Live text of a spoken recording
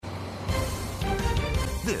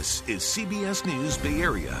This is CBS News Bay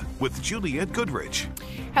Area with Juliette Goodrich.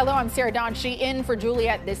 Hello, I'm Sarah Donchie in for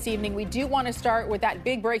Juliette this evening. We do want to start with that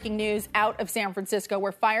big breaking news out of San Francisco,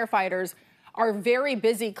 where firefighters are very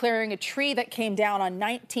busy clearing a tree that came down on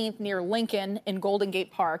 19th near Lincoln in Golden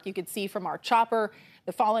Gate Park. You could see from our chopper,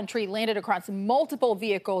 the fallen tree landed across multiple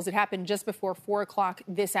vehicles. It happened just before 4 o'clock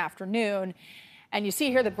this afternoon. And you see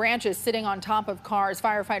here the branches sitting on top of cars.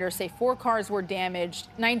 Firefighters say 4 cars were damaged.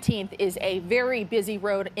 19th is a very busy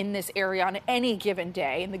road in this area on any given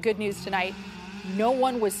day. And the good news tonight, no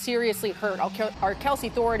one was seriously hurt. Our Kelsey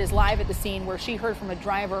Thornton is live at the scene where she heard from a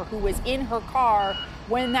driver who was in her car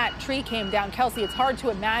when that tree came down. Kelsey, it's hard to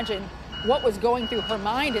imagine what was going through her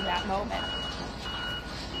mind in that moment.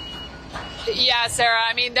 Yeah, Sarah,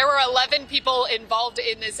 I mean, there were 11 people involved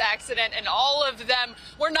in this accident, and all of them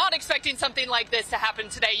were not expecting something like this to happen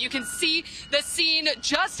today. You can see the scene,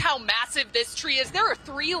 just how massive this tree is. There are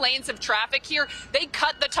 3 lanes of traffic here. They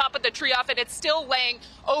cut the top of the tree off, and it's still laying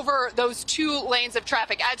over those 2 lanes of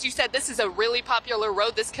traffic. As you said, this is a really popular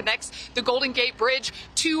road. This connects the Golden Gate Bridge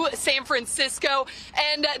to San Francisco,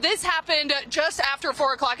 and this happened just after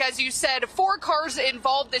 4 o'clock. As you said, 4 cars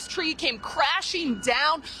involved. This tree came crashing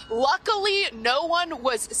down. Luckily, no one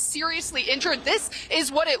was seriously injured. This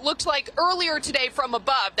is what it looked like earlier today from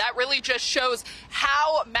above. That really just shows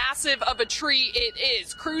how massive of a tree it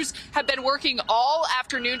is. Crews have been working all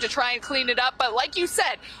afternoon to try and clean it up. But like you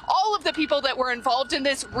said, all of the people that were involved in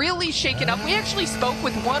this really shaken up. We actually spoke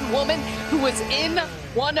with one woman who was in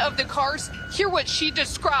one of the cars. Hear what she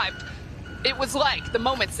described it was like the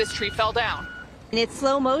moments this tree fell down. And it's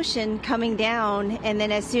slow motion coming down, and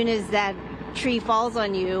then as soon as that tree falls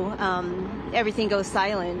on you, everything goes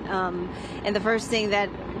silent. And the first thing that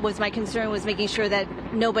was my concern was making sure that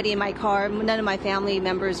nobody in my car, none of my family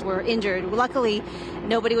members were injured. Luckily,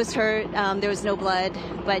 nobody was hurt. There was no blood,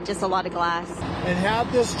 but just a lot of glass. And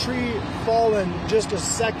had this tree fallen just a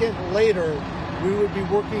second later, we would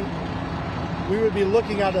be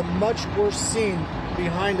looking at a much worse scene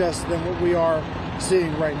behind us than what we are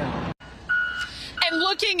seeing right now. And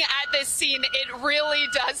looking at this scene, it really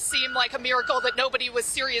does seem like a miracle that nobody was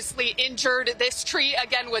seriously injured. This tree,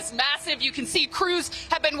 again, was massive. You can see crews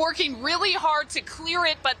have been working really hard to clear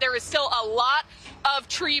it, but there is still a lot of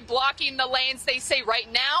tree blocking the lanes. They say right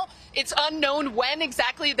now it's unknown when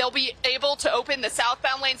exactly they'll be able to open the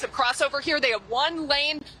southbound lanes of crossover here. They have 1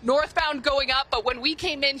 lane northbound going up, but when we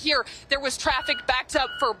came in here, there was traffic backed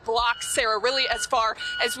up for blocks, Sarah, really as far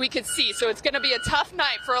as we could see. So it's going to be a tough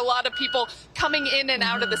night for a lot of people coming in and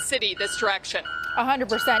out of the city this direction.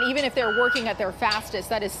 100%. Even if they're working at their fastest,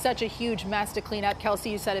 that is such a huge mess to clean up.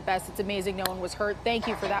 Kelsey, you said it best. It's amazing no one was hurt. Thank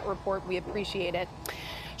you for that report. We appreciate it.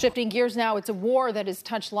 Shifting gears now, it's a war that has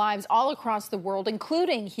touched lives all across the world,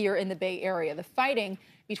 including here in the Bay Area. The fighting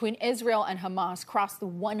between Israel and Hamas crossed the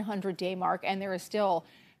 100-day mark, and there is still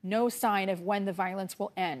no sign of when the violence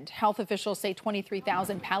will end. Health officials say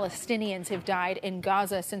 23,000 Palestinians have died in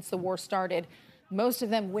Gaza since the war started, most of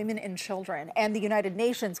them women and children. And the United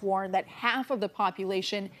Nations warned that half of the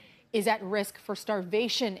population is at risk for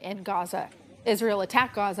starvation in Gaza. Israel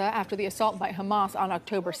attacked Gaza after the assault by Hamas on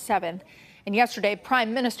October 7th. And yesterday,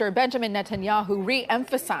 Prime Minister Benjamin Netanyahu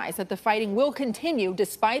re-emphasized that the fighting will continue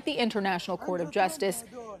despite the International Court of Justice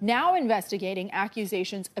now investigating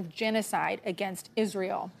accusations of genocide against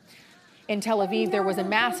Israel. In Tel Aviv, there was a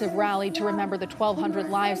massive rally to remember the 1,200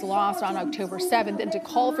 lives lost on October 7th and to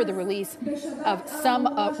call for the release of some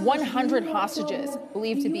 100 hostages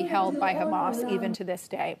believed to be held by Hamas even to this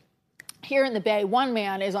day. Here in the Bay, one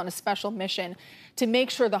man is on a special mission to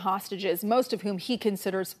make sure the hostages, most of whom he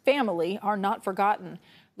considers family, are not forgotten.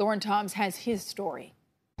 Lauren Toms has his story.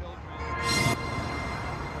 It's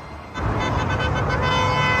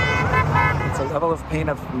a level of pain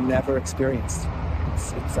I've never experienced.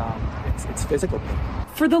 It's physical pain.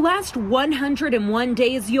 For the last 101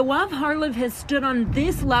 days, Yoav Harlev has stood on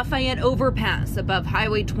this Lafayette overpass above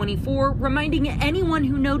Highway 24, reminding anyone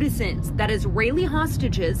who notices that Israeli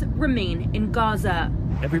hostages remain in Gaza.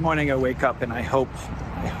 Every morning I wake up and I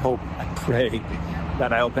pray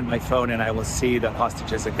that I open my phone and I will see the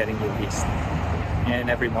hostages are getting released. And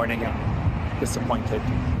every morning I'm disappointed.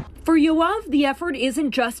 For Yoav, the effort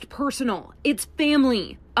isn't just personal, it's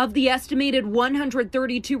family. Of the estimated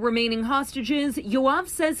 132 remaining hostages, Yoav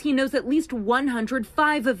says he knows at least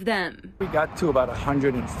 105 of them. We got to about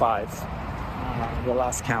 105, the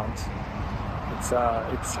last count.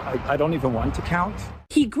 I don't even want to count.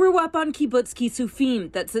 He grew up on Kibbutz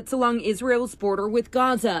Kisufim that sits along Israel's border with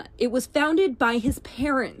Gaza. It was founded by his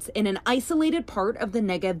parents in an isolated part of the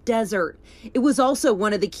Negev desert. It was also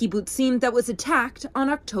one of the kibbutzim that was attacked on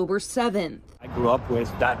October 7th. I grew up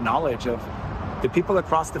with that knowledge of The people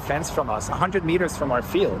across the fence from us, 100 meters from our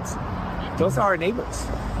fields, those are our neighbors,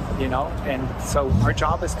 you know? And so our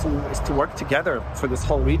job is to work together for this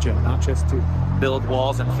whole region, not just to build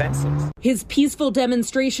walls and fences. His peaceful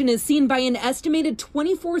demonstration is seen by an estimated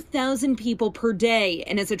 24,000 people per day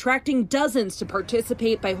and is attracting dozens to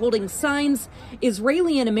participate by holding signs,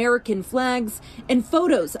 Israeli and American flags, and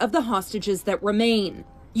photos of the hostages that remain.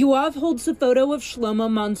 Yoav holds a photo of Shlomo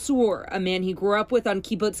Mansour, a man he grew up with on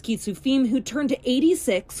Kibbutz Kisufim who turned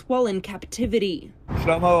 86 while in captivity.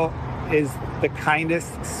 Shlomo is the kindest,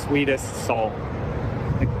 sweetest soul.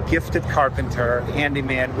 A gifted carpenter,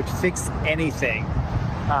 handyman, which fixes anything,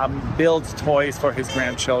 builds toys for his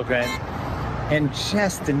grandchildren, and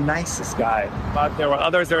just the nicest guy. But there were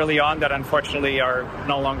others early on that unfortunately are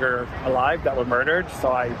no longer alive, that were murdered, so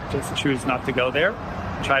I just choose not to go there.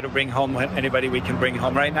 Try to bring home anybody we can bring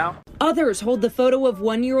home right now. Others hold the photo of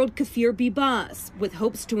 1-year-old Kafir Bibas, with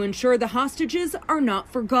hopes to ensure the hostages are not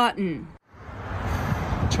forgotten.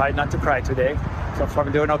 Tried not to cry today, so far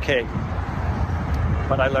I'm doing okay.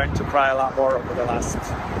 But I learned to cry a lot more over the last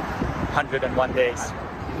 101 days.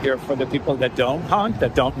 Here for the people that don't hunt,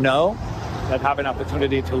 that don't know, that have an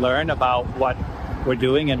opportunity to learn about what we're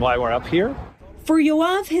doing and why we're up here. For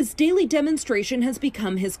Yoav, his daily demonstration has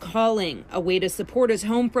become his calling, a way to support his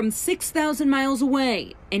home from 6,000 miles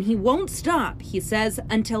away. And he won't stop, he says,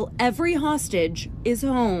 until every hostage is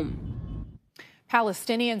home.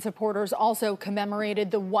 Palestinian supporters also commemorated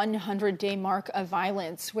the 100-day mark of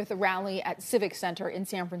violence with a rally at Civic Center in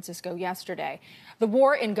San Francisco yesterday. The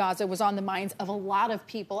war in Gaza was on the minds of a lot of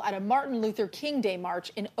people at a Martin Luther King Day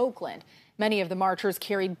march in Oakland. Many of the marchers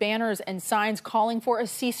carried banners and signs calling for a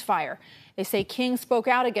ceasefire. They say King spoke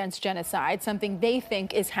out against genocide, something they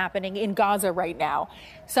think is happening in Gaza right now.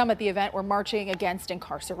 Some at the event were marching against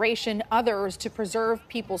incarceration, others to preserve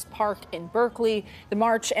People's Park in Berkeley. The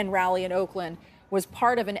march and rally in Oakland was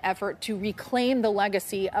part of an effort to reclaim the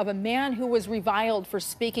legacy of a man who was reviled for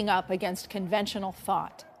speaking up against conventional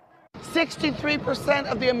thought. 63%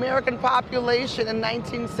 of the American population in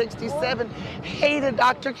 1967 hated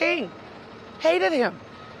Dr. King, hated him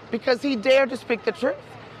because he dared to speak the truth,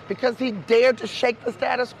 because he dared to shake the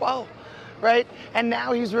status quo, right? And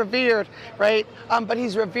now he's revered, right? But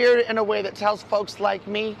he's revered in a way that tells folks like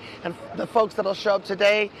me and the folks that'll show up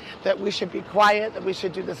today that we should be quiet, that we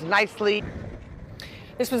should do this nicely.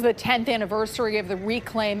 This was the 10th anniversary of the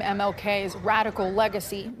Reclaim MLK's Radical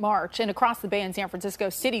Legacy March. And across the Bay in San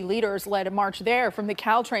Francisco, city leaders led a march there from the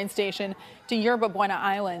Caltrain station to Yerba Buena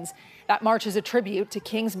Islands. That march is a tribute to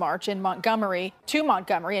King's March in Montgomery in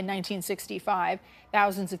 1965.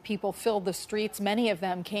 Thousands of people filled the streets. Many of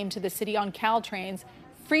them came to the city on Caltrain's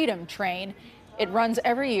Freedom Train. It runs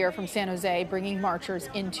every year from San Jose, bringing marchers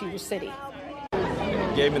into the city.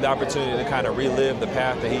 It gave me the opportunity to kind of relive the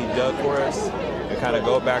path that he dug for us and kind of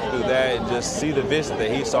go back through that and just see the vision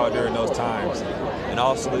that he saw during those times. And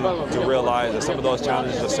also to realize that some of those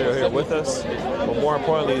challenges are still here with us, but more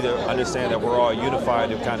importantly, to understand that we're all unified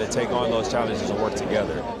to kind of take on those challenges and work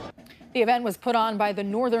together. The event was put on by the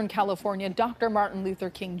Northern California Dr. Martin Luther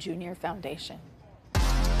King Jr. Foundation.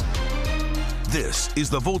 This is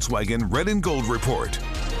the Volkswagen Red and Gold Report.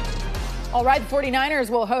 All right, the 49ers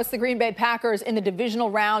will host the Green Bay Packers in the divisional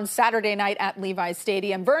round Saturday night at Levi's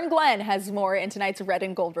Stadium. Vern Glenn has more in tonight's Red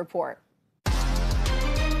and Gold Report.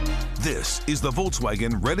 This is the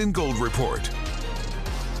Volkswagen Red and Gold Report.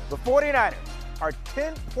 The 49ers are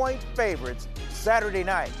 10-point favorites Saturday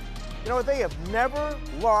night. You know, they have never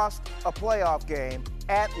lost a playoff game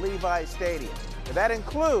at Levi's Stadium. And that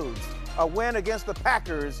includes a win against the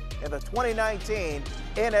Packers in the 2019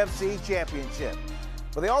 NFC Championship.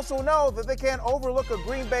 But they also know that they can't overlook a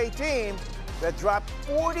Green Bay team that dropped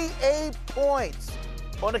 48 points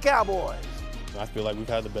on the Cowboys. I feel like we've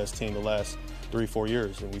had the best team the last 3-4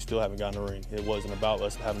 years, and we still haven't gotten a ring. It wasn't about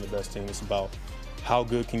us having the best team. It's about how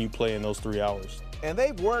good can you play in those 3 hours. And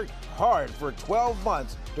they've worked hard for 12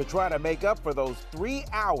 months to try to make up for those 3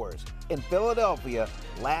 hours in Philadelphia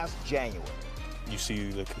last January. You see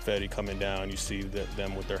the confetti coming down, you see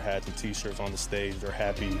them with their hats and t-shirts on the stage, they're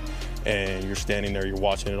happy, and you're standing there, you're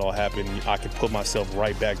watching it all happen. I can put myself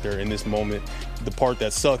right back there in this moment. The part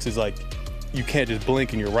that sucks is like, you can't just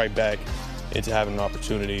blink and you're right back into having an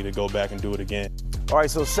opportunity to go back and do it again. All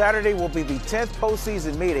right, so Saturday will be the 10th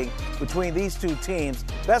postseason meeting between these two teams.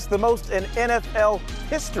 That's the most in NFL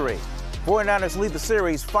history. 49ers lead the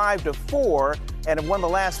series 5-4 and have won the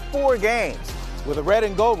last 4 games. With a Red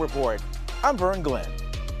and Gold Report, I'm Vern Glenn.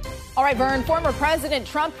 All right, Vern, former President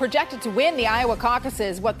Trump projected to win the Iowa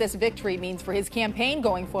caucuses, what this victory means for his campaign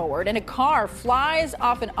going forward. And a car flies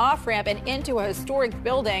off an off-ramp and into a historic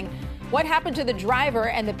building. What happened to the driver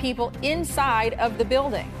and the people inside of the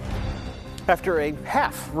building? After a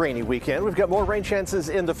half rainy weekend, we've got more rain chances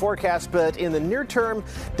in the forecast, but in the near term,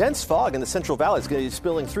 dense fog in the Central Valley is going to be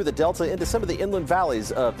spilling through the Delta into some of the inland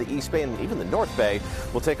valleys of the East Bay and even the North Bay.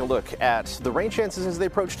 We'll take a look at the rain chances as they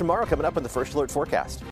approach tomorrow, coming up in the First Alert forecast.